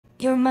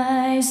You're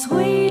my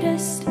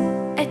sweetest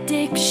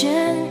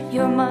addiction,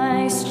 you're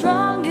my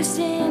strongest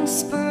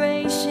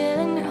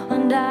inspiration,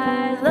 and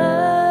I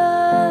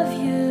love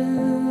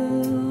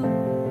you.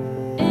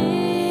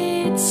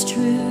 It's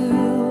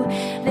true,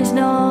 there's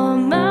no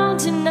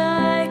mountain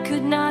I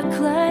could not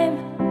climb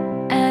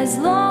as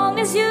long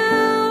as you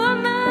are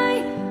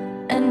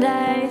mine, and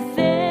I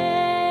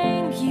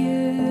thank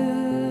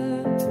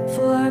you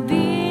for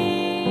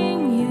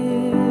being you.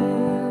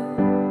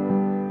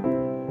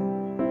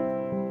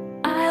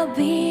 I'll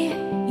be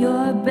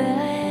your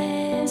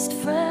best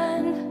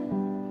friend,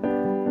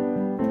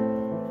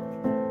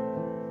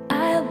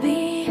 I'll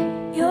be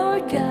your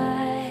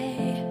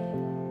guide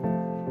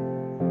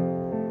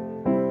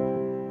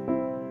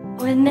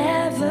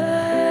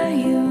whenever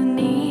you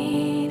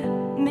need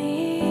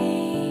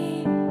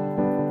me.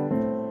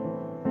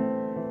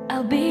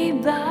 I'll be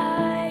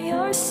by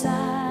your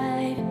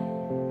side.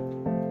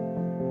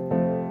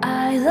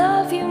 I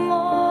love you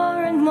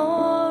more and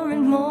more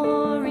and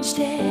more each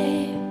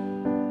day.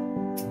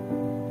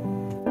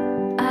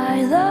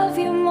 I love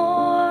you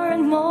more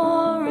and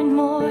more and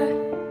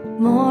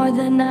more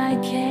than I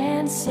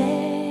can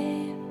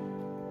say.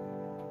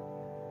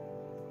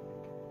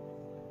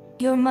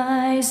 You're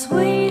my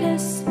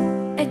sweetest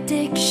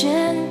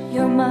addiction,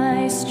 you're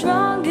my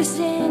strongest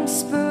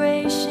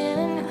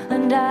inspiration,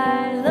 and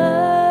I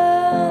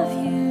love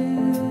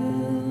you.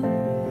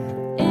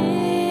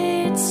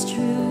 It's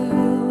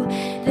true,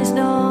 there's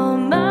no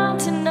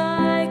mountain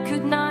I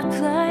could not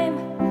climb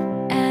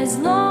as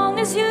long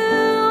as you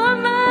are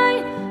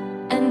mine,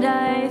 and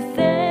I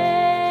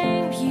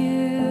thank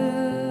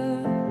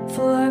you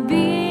for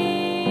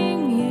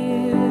being you.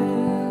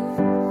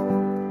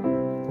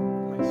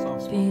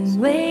 Been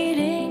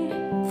waiting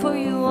for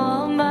you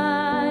all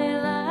my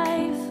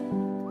life.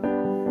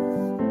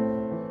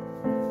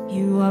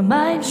 You are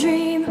my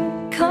dream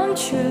come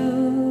true.